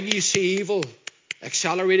 When you see evil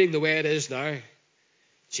accelerating the way it is now,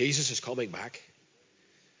 Jesus is coming back.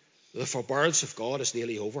 The forbearance of God is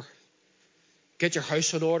nearly over. Get your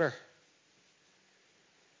house in order.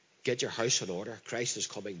 Get your house in order. Christ is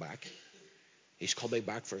coming back. He's coming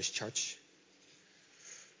back for his church.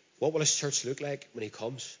 What will his church look like when he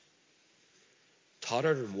comes?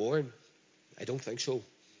 Tattered and worn? I don't think so.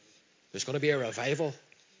 There's going to be a revival.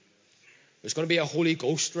 There's going to be a Holy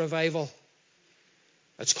Ghost revival.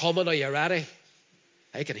 It's coming. Are you ready?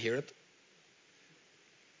 I can hear it.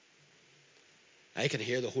 I can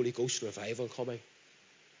hear the Holy Ghost revival coming.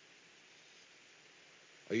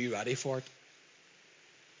 Are you ready for it?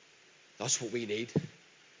 That's what we need.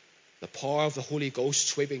 The power of the Holy Ghost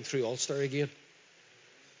sweeping through Ulster again.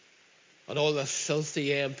 And all the filthy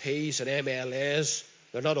MPs and MLAs,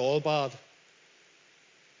 they're not all bad.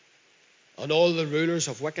 And all the rulers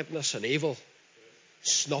of wickedness and evil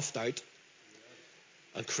snuffed out.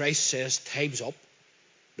 And Christ says, time's up,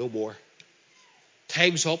 no more.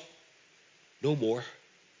 Time's up, no more.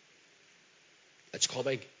 It's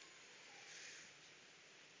coming.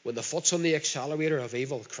 When the foot's on the accelerator of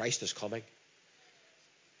evil, Christ is coming.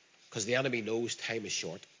 Because the enemy knows time is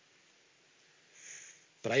short.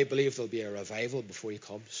 But I believe there'll be a revival before he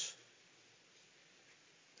comes.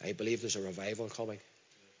 I believe there's a revival coming.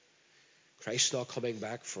 Christ's not coming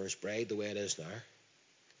back for his bride the way it is now.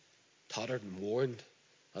 Tattered and worn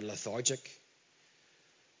and lethargic.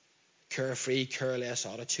 Carefree, careless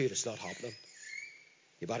attitude. It's not happening.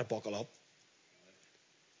 You better buckle up.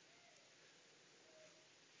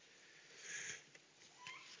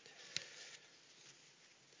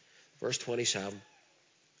 Verse 27.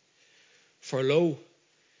 For lo,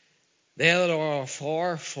 they that are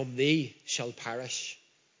far from thee shall perish.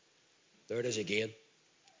 There it is again.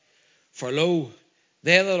 For lo,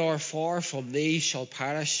 they that are far from thee shall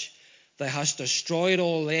perish. Thou hast destroyed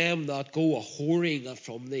all them that go a whoring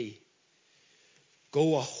from thee.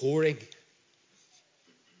 Go a whoring.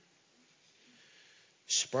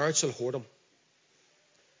 Spiritual whoredom.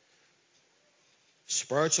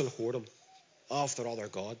 Spiritual whoredom after other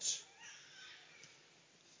gods.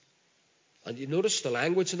 And you notice the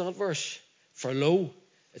language in that verse. For lo,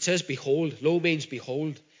 it says behold. Lo means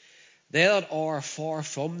behold. They that are far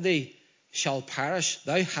from thee shall perish.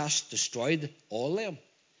 Thou hast destroyed all them.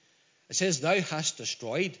 It says thou hast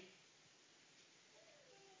destroyed.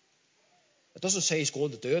 It doesn't say he's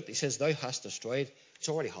going to do it. He says thou hast destroyed. It's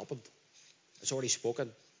already happened. It's already spoken.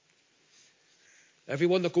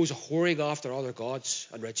 Everyone that goes a whoring after other gods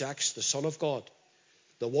and rejects the Son of God,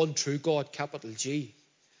 the one true God, capital G,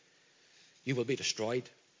 you will be destroyed.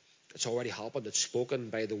 It's already happened. It's spoken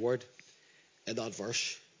by the word in that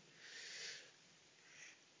verse.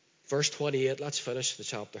 Verse 28, let's finish the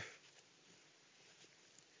chapter.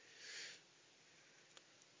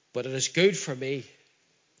 But it is good for me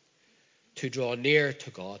to draw near to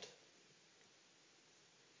God.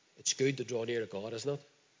 It's good to draw near to God, isn't it?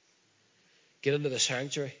 Get into the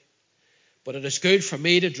sanctuary. But it is good for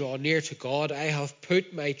me to draw near to God. I have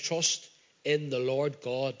put my trust in the Lord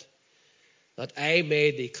God, that I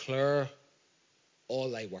may declare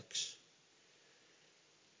all thy works.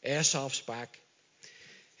 Asaph's back.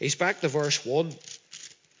 He's back to verse 1.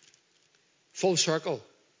 Full circle.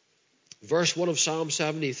 Verse 1 of Psalm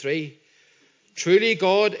 73. Truly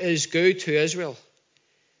God is good to Israel,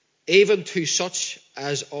 even to such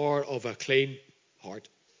as are of a clean heart.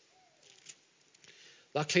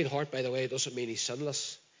 That clean heart, by the way, doesn't mean he's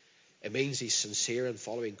sinless. It means he's sincere in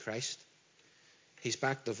following Christ. He's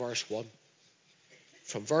back to verse 1.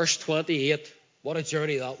 From verse 28, what a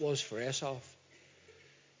journey that was for Esau.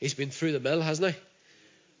 He's been through the mill, hasn't he?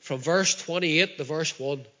 From verse 28 to verse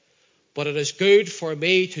 1. But it is good for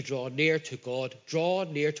me to draw near to God. Draw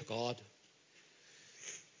near to God.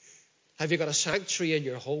 Have you got a sanctuary in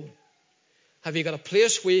your home? Have you got a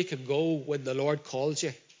place where you can go when the Lord calls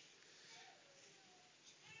you?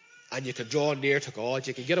 And you can draw near to God.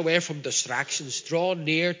 You can get away from distractions. Draw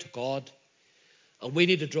near to God. And we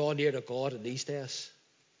need to draw near to God in these days,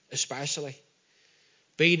 especially.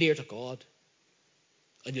 Be near to God.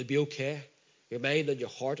 And you'll be okay. Your mind and your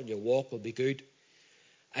heart and your walk will be good.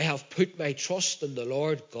 I have put my trust in the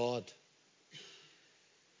Lord God.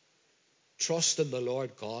 Trust in the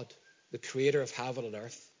Lord God, the creator of heaven and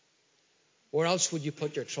earth. Where else would you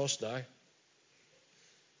put your trust now?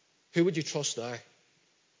 Who would you trust now?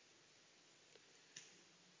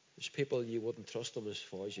 There's people you wouldn't trust them as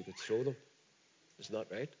far as you could throw them. Isn't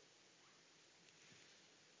that right?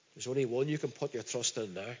 There's only one you can put your trust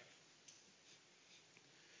in now.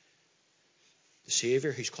 The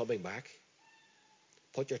Saviour who's coming back.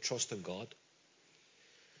 Put your trust in God.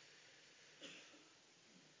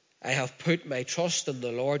 I have put my trust in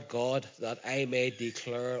the Lord God that I may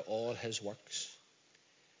declare all his works.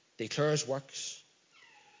 Declare his works.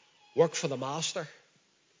 Work for the Master.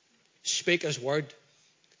 Speak his word.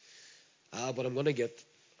 But I'm going to get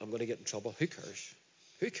in trouble. Who cares?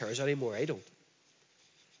 Who cares anymore? I don't.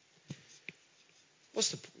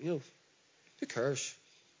 Who cares?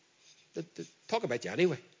 They talk about you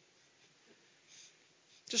anyway.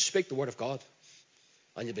 Just speak the word of God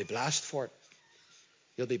and you'll be blessed for it.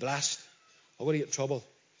 You'll be blessed. I'm going to get in trouble.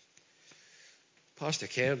 Pastor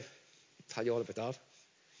Ken, tell you all about that.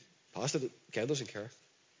 Pastor Ken doesn't care.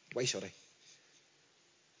 Why should he?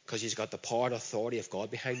 Because he's got the power and authority of God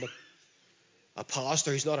behind him. A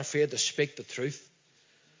pastor who's not afraid to speak the truth.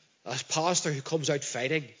 A pastor who comes out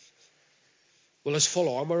fighting. Well, his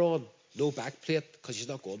full armour on. No backplate because he's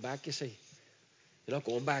not going back, you see. You're not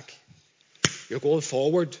going back. You're going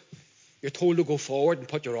forward. You're told to go forward and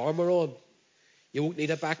put your armour on. You won't need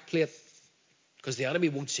a backplate because the enemy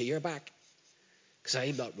won't see your back. Because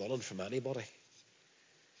I'm not running from anybody.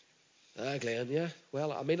 Glenn, yeah.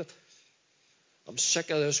 Well, I mean it. I'm sick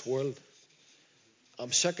of this world.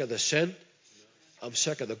 I'm sick of the sin. I'm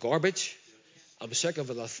sick of the garbage. I'm sick of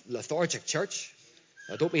a lethargic church.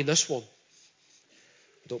 I don't mean this one.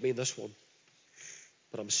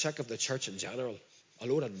 But I'm sick of the church in general. A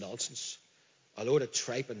load of nonsense. A load of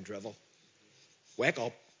tripe and drivel. Wake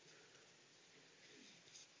up.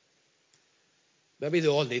 Maybe they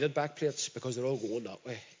all needed backplates because they're all going that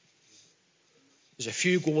way. There's a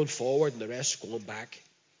few going forward and the rest going back.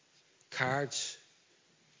 Cards.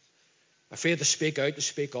 Afraid to speak out, to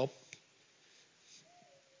speak up.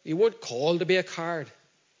 You weren't called to be a card.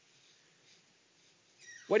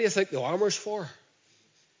 What do you think the armour's for?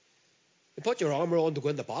 You put your armour on to go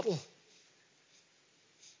in the battle.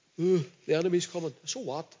 The enemy's coming. So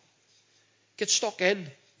what? Get stuck in.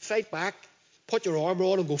 Fight back. Put your armour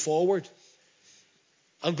on and go forward.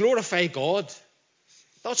 And glorify God.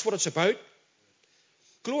 That's what it's about.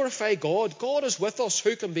 Glorify God. God is with us.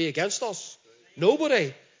 Who can be against us?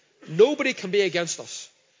 Nobody. Nobody can be against us.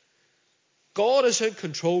 God is in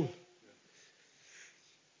control.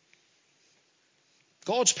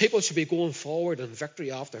 God's people should be going forward in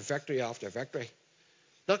victory after victory after victory.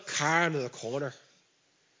 Not cowering in the corner.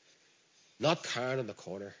 Not cowering in the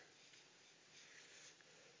corner.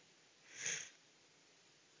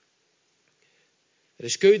 It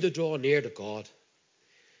is good to draw near to God.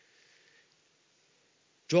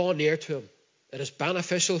 Draw near to him. It is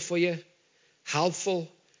beneficial for you, helpful,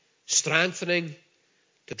 strengthening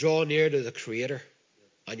to draw near to the Creator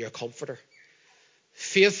and your Comforter.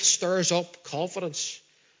 Faith stirs up confidence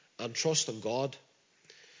and trust in God.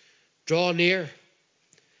 Draw near.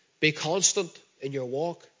 Be constant in your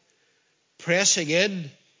walk. Pressing in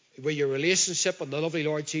with your relationship with the lovely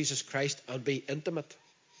Lord Jesus Christ and be intimate.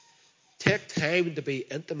 Take time to be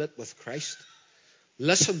intimate with Christ.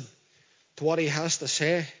 Listen to what he has to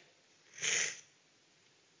say.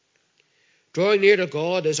 Drawing near to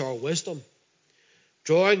God is our wisdom.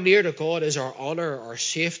 Drawing near to God is our honour, our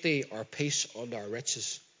safety, our peace, and our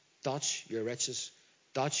riches. That's your riches.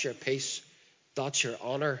 That's your peace. That's your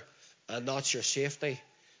honour. And that's your safety.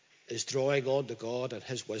 Is drawing on to God and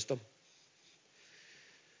his wisdom.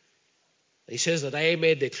 He says that I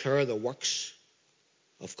may declare the works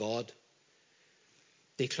of God.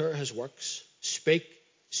 Declare his works. Speak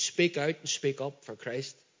out and speak up for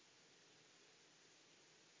Christ.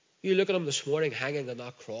 You look at him this morning hanging on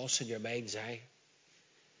that cross in your mind's eye.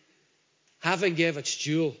 Having gave its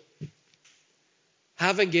jewel.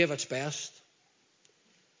 Having gave its best.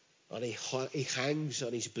 And he hangs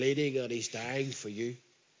and he's bleeding and he's dying for you.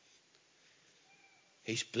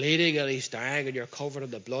 He's bleeding and he's dying and you're covered in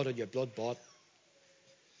the blood and your blood bought.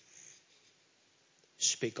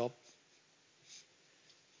 Speak up.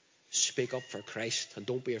 Speak up for Christ and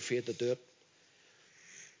don't be afraid to do it.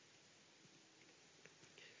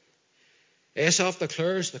 Asaph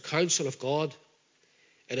declares the counsel of God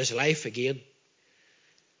in his life again,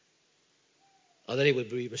 and then he would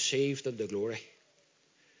be received into glory.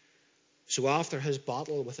 So after his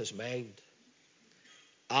battle with his mind,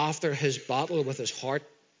 after his battle with his heart,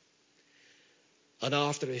 and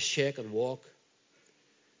after his shaken walk,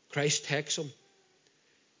 Christ takes him,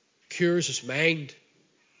 cures his mind,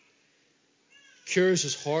 cures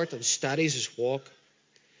his heart and steadies his walk.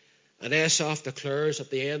 And Asaph declares at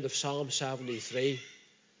the end of Psalm 73,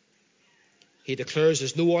 he declares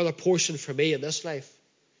there's no other portion for me in this life.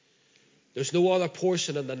 There's no other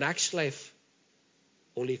portion in the next life.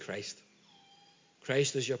 Only Christ.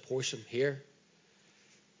 Christ is your portion here.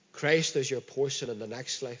 Christ is your portion in the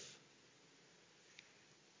next life.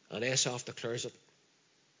 And Asaph declares it.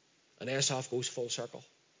 And Asaph goes full circle.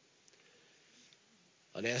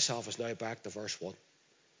 And Asaph is now back to verse 1.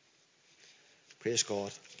 Praise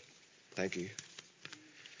God. Thank you.